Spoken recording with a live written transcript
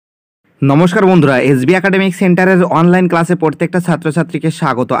নমস্কার বন্ধুরা, SB academic সেন্টারের অনলাইন ক্লাসে প্রত্যেকটা ছাত্রছাত্রীকে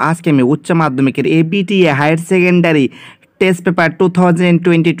স্বাগত। আজকে আমি উচ্চ মাধ্যমিকের ABTA higher secondary test paper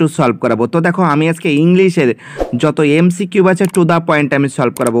 2022 solve করাবো। তো দেখো, আমি আজকে ইংলিশের যত MCQ আছে টু দ্য পয়েন্ট আমি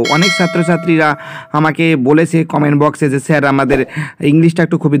সলভ করাবো। অনেক ছাত্রছাত্রীরা আমাকে বলেছে কমেন্ট বক্সে যে স্যার আমাদের ইংলিশটা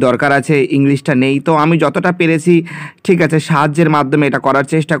একটু খুবই দরকার আছে, ইংলিশটা নেই। তো আমি যতটা পেরেছি ঠিক আছে সাহায্যের মাধ্যমে এটা করার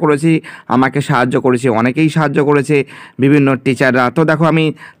চেষ্টা করেছি। আমাকে সাহায্য করেছে, অনেকেই সাহায্য করেছে, বিভিন্ন টিচাররা। তো দেখো, আমি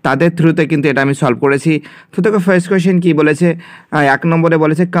তাদের থ্রুতে কিন্তু এটা আমি সলভ করেছি। তো দেখো, ফার্স্ট কোয়েশ্চেন কী বলেছে, 1 নম্বরে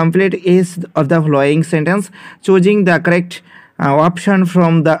বলেছে complete is of the following sentence choosing the correct option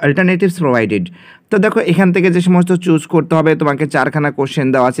from the alternatives provided. তো দেখো, এখান থেকে যে সমস্ত চুজ করতে হবে, তোমাকে 4খানা কোশ্চেন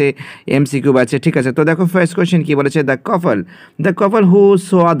দেওয়া আছে, MCQ আছে, ঠিক আছে। তো দেখো, ফার্স্ট কোয়েশ্চেন কী বলেছে, the couple who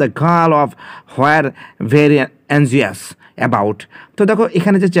so the girl of where very অ্যানজিয়াস about. তো দেখো,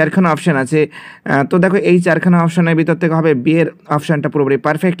 এখানে যে 4খানা অপশান আছে, তো দেখো এই 4খানা অপশানের ভিতর থেকে হবে বিয়ের অপশানটা পুরোপুরি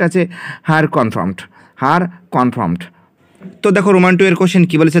পারফেক্ট আছে, হার কনফার্মড। তো দেখো, রোমান 2 এর কোশ্চেন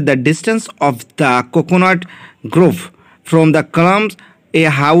কী বলেছে, the distance of the coconut Grove from the কলাম্স a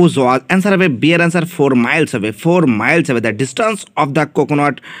house was answer হবে B এর answer 4 miles away, 4 miles away the distance of the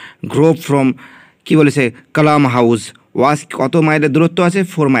coconut grove from কি বলেছে কলাম হাউস ওয়াজ কত মাইলের দূরত্ব আছে,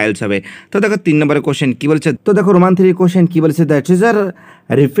 4 miles হবে। তো দেখো 3 নম্বরের কোশ্চেন কী বলেছে, তো দেখো রোমান 3 কোশ্চেন কী বলেছে, the teacher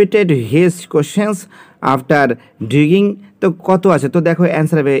repeated his questions after digging. তো কত আছে, তো দেখো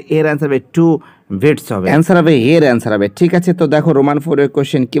অ্যান্সার হবে এর অ্যান্সার হবে 2 বিটস হবে, অ্যান্সার হবে এর অ্যান্সার হবে, ঠিক আছে। তো দেখো রোমান 4 এর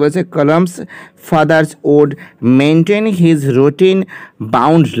কোশ্চেন কী বলেছে, কলাম্স father's would maintain his routine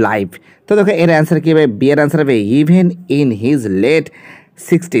bound life. তো দেখো এর অ্যান্সার কী হবে, বি এর অ্যান্সার হবে even in his late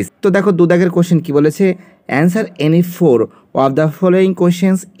 60s। তো দেখো দুদাগের কোশ্চেন কী বলেছে, answer any 4 of the following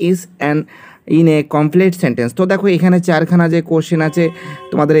questions is an in a complete sentence. তো দেখো এখানে 4খানা যে কোশ্চেন আছে,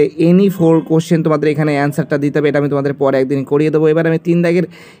 তোমাদের এনি 4 কোশ্চেন তোমাদের এখানে অ্যান্সারটা দিতে হবে। এটা আমি তোমাদের পরে একদিন করিয়ে দেবো। এবার আমি 3 দাগের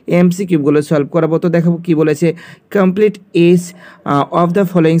MCQগুলো সলভ করাবো। তো দেখো কী বলেছে, complete is of the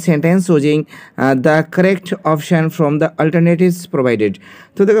following sentence choosing the correct option from the alternatives provided.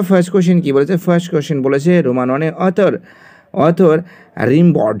 তো দেখো ফার্স্ট কোশ্চেন কী বলেছে, ফার্স্ট কোশ্চেন বলেছে রোমান 1 অথর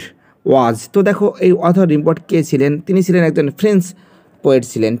রিমবর্ড ওয়াজ। তো দেখো এই অথর রিমবর্ড কে ছিলেন, তিনি ছিলেন একজন ফ্রেঞ্চ পোয়েট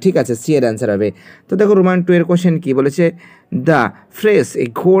ছিলেন, ঠিক আছে, সি এর অ্যান্সার হবে। তো দেখো রোমান 2 এর কোশ্চেন কী বলেছে, the phrase a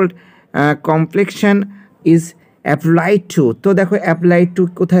gold complexion is applied to. তো দেখো অ্যাপ্লাইড টু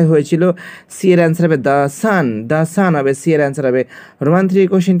কোথায় হয়েছিল, সি এর অ্যান্সার হবে দ্য সান হবে, সি এর অ্যান্সার হবে। রোমান 3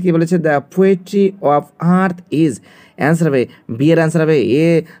 কোশ্চেন কী বলেছে, the poetry of earth is, answer হবে বি এর অ্যান্সার হবে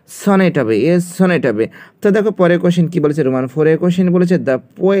সনেট হবে। তো দেখো পরের কোশ্চেন কী বলেছে, রোমান 4 এর কোশ্চেন বলেছে দ্য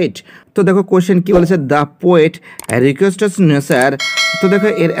পোয়েট। তো দেখো কোশ্চেন কী বলেছে, দ্য পোয়েট রিকোয়েস্টস নেচার। তো দেখো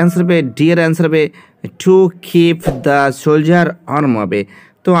এর অ্যান্সার হবে ডি এর অ্যান্সার হবে to keep the soldier arm হবে।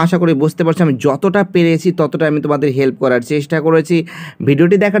 তো আশা করি বুঝতে পারছি, আমি যতটা পেরেছি ততটা আমি তোমাদের হেল্প করার চেষ্টা করেছি।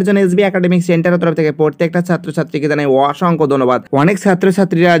 ভিডিওটি দেখার জন্য এসবি একাডেমিক সেন্টারের তরফ থেকে প্রত্যেকটা ছাত্রছাত্রীকে জানাই অসংখ্য ধন্যবাদ। অনেক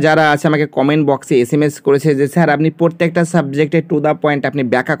ছাত্রছাত্রীরা যারা আছে আমাকে কমেন্ট বক্সে SMS করেছে যে স্যার আপনি প্রত্যেকটা সাবজেক্টে টু দ্য পয়েন্ট আপনি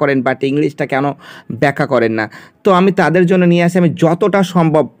ব্যাখ্যা করেন, বাট ইংলিশটা কেন ব্যাখ্যা করেন না। তো আমি তাদের জন্য নিয়ে আসি, আমি যতটা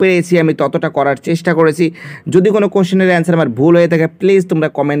সম্ভব পেরেছি আমি ততটা করার চেষ্টা করেছি। যদি কোনো কোশ্চেনের অ্যান্সার আমার ভুল হয়ে থাকে প্লিজ তোমরা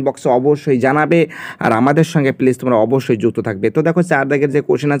কমেন্ট বক্সে অবশ্যই জানাবে, আর আমাদের সঙ্গে প্লিজ তোমরা অবশ্যই যুক্ত থাকবে। তো দেখো 4 দাগের যে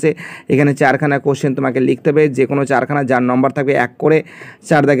কোশ্চেন আছে, এখানে 4খানা কোশ্চেন তোমাকে লিখতে হবে, যে কোনো 4খানা যার নম্বর থাকবে 1 করে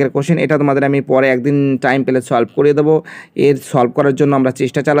 4 দাগের কোশ্চেন। এটা তোমাদের আমি পরে একদিন টাইম পেলে সলভ করে দেবো। এর সলভ করার জন্য আমরা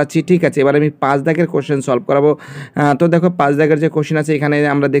চেষ্টা চালাচ্ছি, ঠিক আছে। এবার আমি 5 দাগের কোশ্চেন সলভ করাবো। তো দেখো 5 দাগের যে কোশ্চেন আছে, এখানে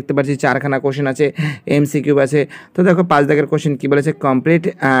আমরা দেখতে পাচ্ছি 4খানা কোশ্চেন আছে, MCQ আছে। তো দেখো 5 দাগের কোশ্চেন কী বলেছে, complete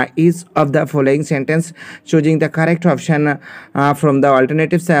is of the following sentence choosing the correct option from the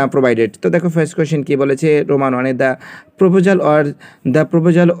alternatives provided. তো দেখো ফার্স্ট কোশ্চেন কী বলেছে, Roman 1 the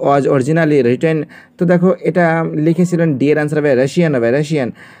proposal was originally written. তো দেখো এটা লিখেছিলেন ডি এর অ্যান্সার হবে রাশিয়ান।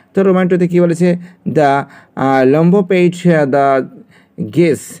 তো রোমান 2তে কী বলেছে, দ্য লম্বো পেইড দ্য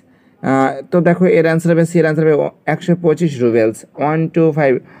গেস। তো দেখো এর অ্যান্সার হবে সি এর অ্যান্সার হবে 125 রুবেলস,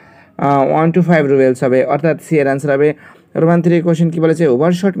 125 রুবেলস হবে, অর্থাৎ সি এর অ্যান্সার হবে। রোমান 3 কোশ্চেন কী বলেছে,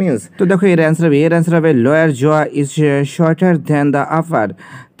 ওভারশট মিনস। তো দেখো এর অ্যান্সার হবে lawyer Zoya is shorter than the আফার।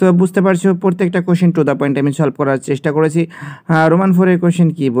 তো বুঝতে পারছো প্রত্যেকটা কোশ্চেন টু দ্য পয়েন্ট আমি সলভ করার চেষ্টা করেছি। রোমান 4 এর কোশ্চেন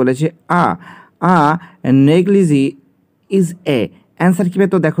কী বলেছে, নেগলিজি ইজ এ, অ্যান্সার কী?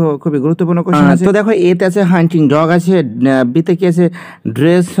 তো দেখো খুবই গুরুত্বপূর্ণ কোশ্চেন আছে। তো দেখো এতে আছে হান্টিং ডগ আছে, বিতে কি আছে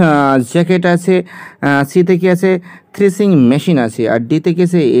ড্রেস জ্যাকেট আছে, সিতে কি আছে থ্রেসিং মেশিন আছে, আর ডিতে কি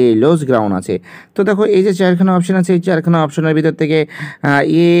আছে এ লোজ গ্রাউন্ড আছে। তো দেখো এই যে 4খানা অপশান আছে, এই 4খানা অপশানের ভিতর থেকে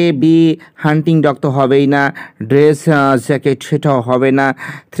এ বি হান্টিং ডগ তো হবেই না, ড্রেস জ্যাকেট সেটাও হবে না,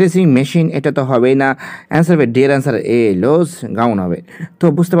 থ্রেসিং মেশিন এটা তো হবেই না, অ্যান্সার হবে ডি এর অ্যান্সার এ লোজ গ্রাউন্ড হবে। তো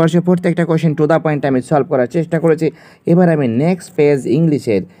বুঝতে পারছো প্রত্যেকটা কোশ্চেন টু দ্য পয়েন্ট আমি সলভ করার চেষ্টা করেছি। এবার আমি নেক্সট পেজ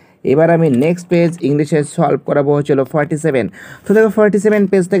ইংলিশের এবার আমি নেক্সট পেজ ইংলিশে সলভ করাবো হচ্ছিল 47। তো দেখো 47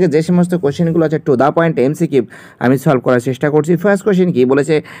 পেজ থেকে যে সমস্ত কোশ্চেনগুলো আছে টু দ্য পয়েন্ট এমসিকিউ আমি সলভ করার চেষ্টা করছি। ফার্স্ট কোশ্চেন কি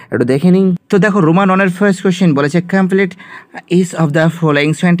বলেছে একটু দেখে নিই। তো দেখো রোমান অনের ফার্স্ট কোশ্চেন বলেছে complete each of the following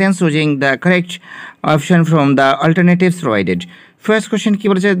sentence using the correct option from the alternatives provided. First question কি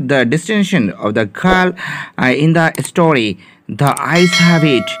বলেছে the destination of the girl in the story the eyes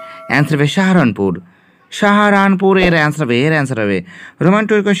have it answer হবে শাহরানপুর। শাহরানপুরের answer হবে। Roman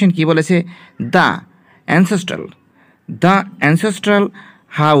টুর question কী বলেছে the ancestral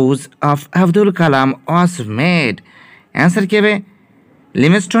house of Abdul Kalam was made. Answer কী হবে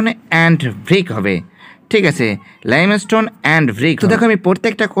লিমস্টোন and brick হবে। ঠিক আছে limestone and brick. তো দেখো আমি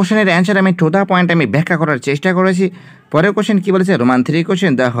প্রত্যেকটা কোশ্চেনের অ্যান্সার আমি টু দ্য পয়েন্ট আমি ব্যাখ্যা করার চেষ্টা করেছি। পরের কোশ্চেন কী বলেছে Roman three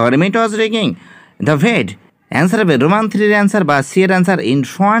question the hermit was rigging the ভেড। Answer হবে রোমান থ্রির অ্যান্সার বা সি এর answer in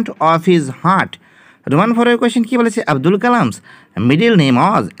front of his heart. Roman ফোরের কোয়েশ্চেন কী বলেছে Abdul Kalam's middle name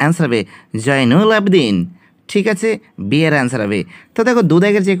was. Answer হবে জয়নুল আবদিন। ঠিক আছে বি এর অ্যান্সার হবে। তো দেখো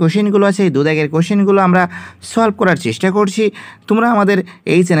দুদাগের যে কোশ্চেনগুলো আছে এই দুদাগের কোশ্চেনগুলো আমরা সলভ করার চেষ্টা করছি। তোমরা আমাদের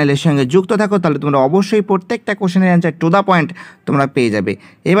এই চ্যানেলের সঙ্গে যুক্ত থাকো তাহলে তোমরা অবশ্যই প্রত্যেকটা কোশ্চেনের অ্যান্সার টু দ্য পয়েন্ট তোমরা পেয়ে যাবে।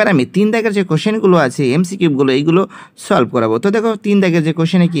 এবার আমি তিন দাগের যে কোশ্চেনগুলো আছে এমসিকিউগুলো এইগুলো সলভ করাবো। তো দেখো তিন দাগের যে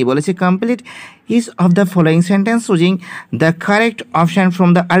কোশ্চেনে কী বলেছে complete each of the following sentence using the correct option from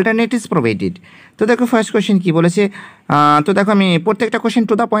the alternatives provided. তো দেখো ফার্স্ট কোশ্চেন কী বলেছে তো দেখো আমি প্রত্যেকটা কোশ্চেন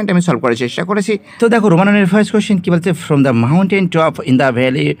টু দ্য পয়েন্ট আমি সলভ করার চেষ্টা করেছি। তো দেখো রোমানের ফার্স্ট কোশ্চেন কী বলছে from the mountain top in the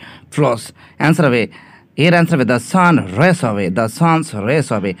valley flows. Answer হবে এর অ্যান্সার হবে দ্য সান রেস হবে, দ্য সানস রেস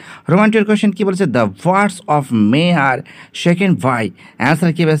হবে। রোমান্টিক কোশ্চেন কী বলেছে the words of May R second by.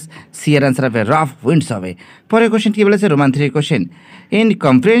 Answer কী বলেছে সি এর অ্যান্সার হবে রাফ উইন্ডস হবে। পরের কোশ্চেন কী বলেছে Roman three question in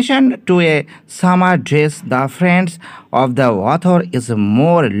comparison two A summer dress the friends of the author is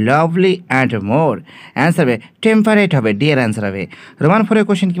more lovely and more. Answer হবে temperate হবে D এর answer হবে। রোমান ফোরের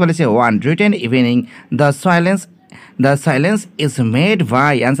কোশ্চেন কী বলেছে one written evening the silence is made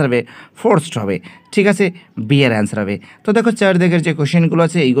by. Answer হবে forced হবে। ঠিক আছে বি এর অ্যান্সার হবে। তো দেখো চার দিকের যে কোশ্চেনগুলো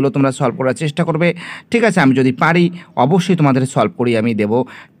আছে এইগুলো তোমরা সলভ করার চেষ্টা করবে। ঠিক আছে আমি যদি পারি অবশ্যই তোমাদের সলভ করি আমি দেবো।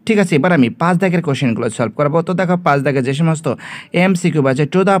 ঠিক আছে এবার আমি পাঁচ দাগের কোশ্চেনগুলো সলভ করাবো। তো দেখো পাঁচ দাগের যে সমস্ত এমসিকিউ আছে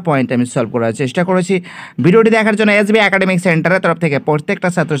টু দ্য পয়েন্ট আমি সলভ করার চেষ্টা করেছি। ভিডিওটি দেখার জন্য এসবি একাডেমিক সেন্টারের তরফ থেকে প্রত্যেকটা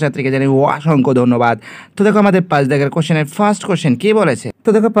ছাত্রছাত্রীকে জানাই অসংখ্য ধন্যবাদ। তো দেখো আমাদের পাঁচ দাগের কোশ্চেনের ফার্স্ট কোশ্চেন কী বলেছে। তো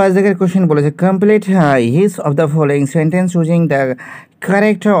দেখো পাঁচ দাগের কোশ্চেন বলেছে complete his of the following sentence using the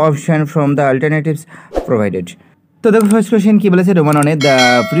correct option from the alternatives provided. তো দেখো ফার্স্ট কোশ্চেন কী বলেছে রোমান অনে the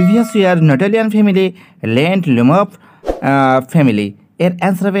previous year নটালিয়ান family land লুমফ family. এর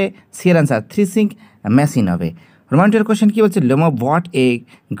অ্যান্সার হবে সি এর অ্যান্সার থ্রি সিঙ্ক মেশিন হবে। রোমান টুয়ের কোশ্চেন কী বলছে লুমফ বট এ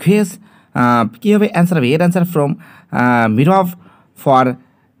ঘেস কী হবে অ্যান্সার হবে এর অ্যান্সার ফ্রম মিরভ ফর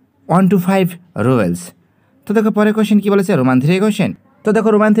 1 to 5 রুবেলস। তো দেখো পরের কোশ্চেন কী বলেছে রোমান থ্রি কোশ্চেন। তো দেখো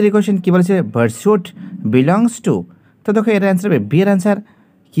রোমান থ্রি কোশ্চেন কী বলেছে বার্ডশুট বিলংস টু। তো দেখো এর অ্যান্সার হবে বি এর অ্যান্সার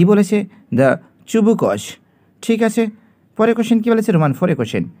কী বলেছে দ্য চুবুকস। ঠিক আছে পরের কোশ্চেন কী বলেছে রোমান ফোরে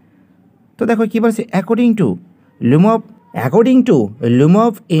কোশ্চেন। তো দেখো কী বলেছে according to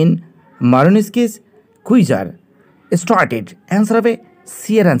লুমভ in মারোনিস্কিস কুইজার started. Answer হবে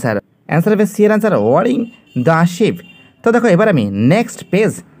সি এর অ্যান্সার হবে সি এর অ্যান্সার ওয়ারিং দ্য শিপ। তো দেখো এবার আমি নেক্সট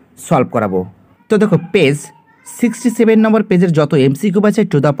পেজ সলভ করাবো। তো দেখো পেজ 67 নম্বর পেজের যত এমসিকিউ আছে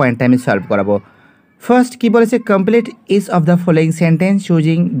টু দ্য পয়েন্ট আমি সলভ করাবো। ফার্স্ট কী বলেছে complete each of the following sentence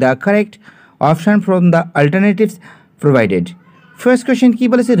using the correct option from the alternatives provided. First question কী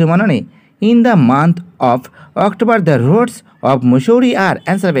বলেছে রোমাননে in the month of October the roads of Mussoorie R.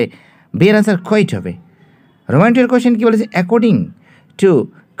 Answer হবে B এর answer coed হবে। Romantic question কী বলেছে according to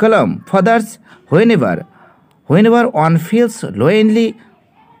কলম father's whenever one feels lonely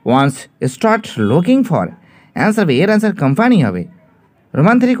one's start looking for। Answer হবে এর answer company হবে।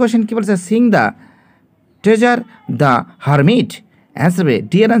 Roman three question কী বলেছে Singh the treasure the hermit. Answer হবে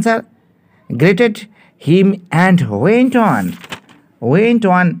ডি এর answer grated him and went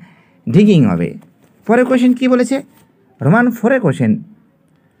on digging হবে। পরের কোয়েশ্চেন কী বলেছে রোমান ফোরের question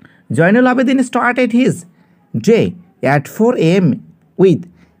Zainul Abedin started his day at 4 AM with.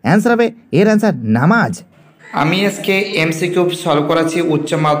 Answer হবে এর অ্যান্সার নামাজ। আমি আজকে এমসিকিউ সলভ করাচ্ছি উচ্চ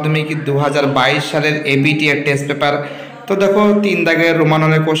মাধ্যমিক 2022 সালের ABTA টেস্ট পেপার। তো দেখো তিন দাগের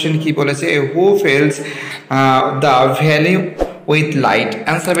রোমানের কোশ্চেন কী বলেছে হু fails the valley with light.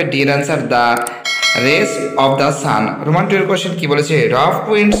 Answer হবে ডি এর answer the race of the sun. Roman টুয়ের question কী বলেছে rough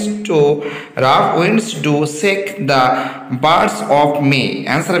winds do shake the birds of May.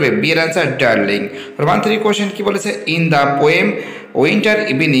 Answer হবে বি এর answer darling. Roman three question কী বলেছে in the poem winter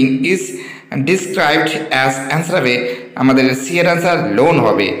evening is described as. Answer হবে আমাদের C এর answer loan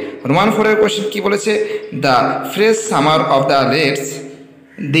হবে। Roman ফোরের question কী বলেছে the fresh summer of the let's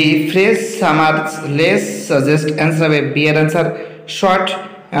the phrase summer less suggest answer হবে B এর answer short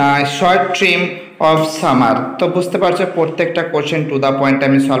short trim of summer. তো বুঝতে পারছো প্রত্যেকটা কোশ্চেন টু দ্য পয়েন্ট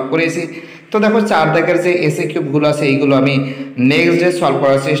আমি সলভ করেছি। তো দেখো 4 দাগের যে এসএ কিউবগুলো আছে এইগুলো আমি নেক্সট ডে সলভ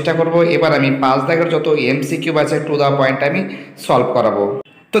করার চেষ্টা করব। এবার আমি 5 দাগের যত এমসি কিউব আছে টু দ্য পয়েন্ট আমি সলভ করাবো।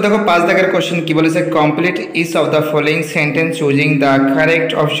 তো দেখো 5 দাগের কোশ্চেন কি বলেছে, complete each of the following sentence choosing the correct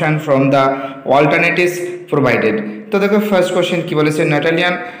option from the alternatives provided. তো দেখো ফার্স্ট কোশ্চেন কি বলেছে,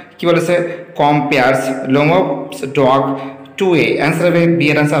 নাটালিয়ান কি বলেছে কম্পেয়ার্স লোমস ডগ টু এ, অ্যান্সার হবে বি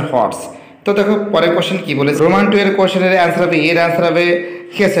এর অ্যান্সার হর্স। তো দেখো পরের কোশ্চেন কি বলেছে, রোমান 2 এর কোশ্চেনের অ্যান্সার হবে এর অ্যান্সার হবে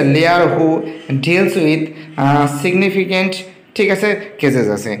ঠিক আছে layer who deals with significant ঠিক আছে কেসেস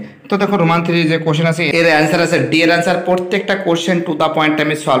আছে। তো দেখো রোমান 3 যে কোশ্চেন আছে এর অ্যান্সার আছে ডি এর অ্যান্সার। প্রত্যেকটা কোশ্চেন টু দ্য পয়েন্ট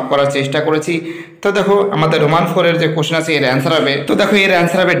আমি সলভ করার চেষ্টা করেছি। তো দেখো আমাদের রোমান 4 এর যে কোশ্চেন আছে এর অ্যান্সার হবে, তো দেখো এর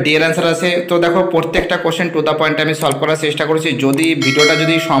অ্যান্সার হবে ডি এর অ্যান্সার আছে। তো দেখো প্রত্যেকটা কোশ্চেন টু দ্য পয়েন্ট আমি সলভ করার চেষ্টা করেছি। যদি ভিডিওটা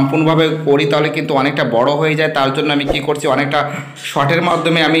যদি সম্পূর্ণভাবে করি তাহলে কিন্তু অনেকটা বড় হয়ে যায়, তার জন্য আমি কি করছি অনেকটা শর্টের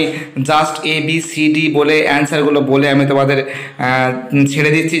মাধ্যমে আমি just A B C D বলে অ্যান্সারগুলো বলে আমি তোমাদের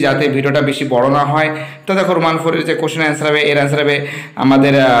ছেড়ে দিচ্ছি যাতে ভিডিওটা বেশি বড় না হয়। তো দেখো রোমান 4 এর যে কোশ্চেন অ্যান্সার হবে এর অ্যান্সার হবে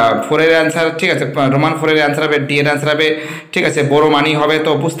আমাদের 4 এর অ্যান্সার ঠিক আছে, রোমান 4 এর অ্যান্সার হবে ডি এর অ্যান্সার হবে ঠিক আছে বড় মানি হবে।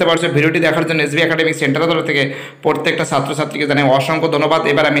 তো বুঝতে পারছো ভিডিওটি দেখার জন্য এসবি একাডেমিক সেন্টারের তরফ থেকে প্রত্যেকটা ছাত্রছাত্রীকে জানাই অসংখ্য ধন্যবাদ।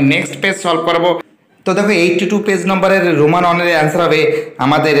 এবার আমি নেক্সট পেজ সলভ করবো। তো দেখো 82 পেজ নম্বরের রোমান 1 এর অ্যান্সার হবে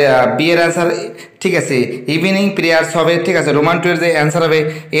আমাদের বি এর অ্যান্সার ঠিক আছে ইভিনিং প্রেয়ার্স হবে ঠিক আছে। রোমান 2 এর যে অ্যান্সার হবে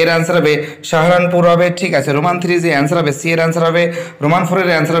এর অ্যান্সার হবে সাহারানপুর হবে ঠিক আছে। রোমান 3 যে অ্যান্সার হবে সি এর অ্যান্সার হবে। রোমান 4 এর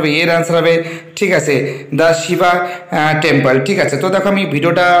অ্যান্সার হবে এর অ্যান্সার হবে ঠিক আছে দ্য শিবা টেম্পল ঠিক আছে। তো দেখো আমি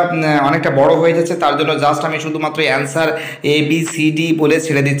ভিডিওটা অনেকটা বড় হয়ে যাচ্ছে, তার জন্য জাস্ট আমি শুধুমাত্র answer A B C D বলে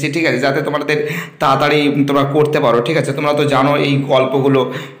ছেড়ে দিচ্ছি ঠিক আছে, যাতে তোমাদের তাড়াতাড়ি তোমরা করতে পারো ঠিক আছে। তোমরা তো জানো এই গল্পগুলো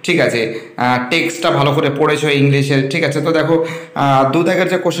ঠিক আছে, টেক্সটটা ভালো করে পড়েছো ইংলিশের ঠিক আছে। তো দেখো 2 দাগের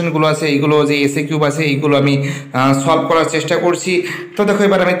যে কোশ্চেনগুলো আছে এইগুলো যে এসএ কিউব আছে এইগুলো আমি সলভ করার চেষ্টা করছি। তো দেখো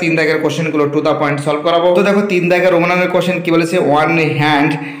এবার আমি 3 দাগের কোশ্চেনগুলো টু দ্য পয়েন্ট সলভ করাবো। তো দেখো 3 দাগের রোমানের কোশ্চেন কি বলেছে, one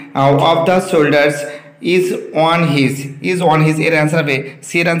hand of the shoulders is on his এর অ্যান্সার হবে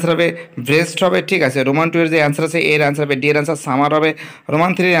সি এর অ্যান্সার হবে ব্রেস্ট হবে ঠিক আছে। রোমান 2 এর যে অ্যান্সার আছে এর অ্যান্সার হবে ডি এর অ্যান্সার সামার হবে।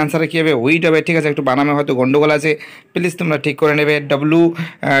 রোমান 3 এর অ্যান্সার কী হবে উইট হবে ঠিক আছে, একটু বানামে হয়তো গন্ডগোল আছে, প্লিজ তোমরা ঠিক করে নেবে।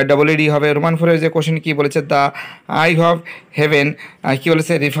 ডি হবে। রোমান 4 এর যে কোশ্চেন কী বলেছে, দ্য আই অফ হেভেন কী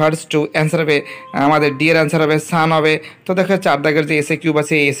বলেছে রিফার্স টু, অ্যান্সার হবে আমাদের ডি এর অ্যান্সার হবে সান হবে। তো দেখো 4 দাগের যে এসএ কিউব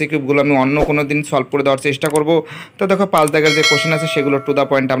আছে এই এসএ কিউবগুলো আমি অন্য কোনো দিন সলভ করে দেওয়ার চেষ্টা করব। তো দেখো 5 দাগের যে কোশ্চেন আছে সেগুলো টু দ্য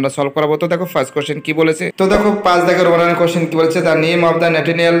পয়েন্ট আমরা সলভ করাবো। তো দেখো ফার্স্ট কোশ্চেন কি বলেছে, তো দেখো 5 দাগের রোমানের কোশ্চেন কি বলেছে, the name of the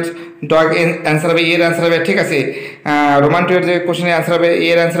ন্যাটিনিয়াল dog answer হবে এর অ্যান্সার হবে ঠিক আছে। রোমান 2 এর যে কোশ্চেনের অ্যান্সার হবে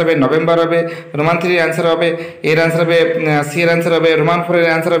এর অ্যান্সার হবে নভেম্বর হবে। রোমান 3 এর অ্যান্সার হবে এর অ্যান্সার হবে সি এর অ্যান্সার হবে। রোমান 4 এর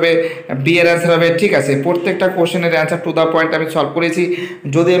অ্যান্সার হবে বি এর অ্যান্সার হবে ঠিক আছে। প্রত্যেকটা কোশ্চেনের অ্যান্সার টু দ্য পয়েন্ট আমি সলভ করেছি।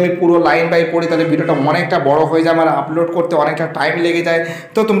 যদি আমি পুরো লাইন বাই পড়ি তাহলে ভিডিওটা অনেকটা বড় হয়ে যায়, আমার আপলোড করতে অনেকটা টাইম লেগে যায়।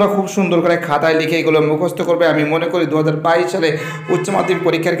 তো তোমরা খুব সুন্দর করে খাতায় লিখে এগুলো মুখস্থ করবে। আমি মনে করি 2022 সালে উচ্চ মাধ্যমিক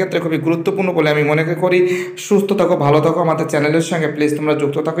পরীক্ষার ক্ষেত্রে খুবই গুরুত্বপূর্ণ বলে আমি মনে করি। সুস্থ থাকো, ভালো থাকো, আমাদের চ্যানেলের সঙ্গে প্লিজ তোমরা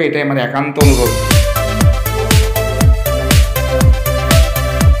যুক্ত থাকো, এটাই আমার একান্ত অনুরোধ।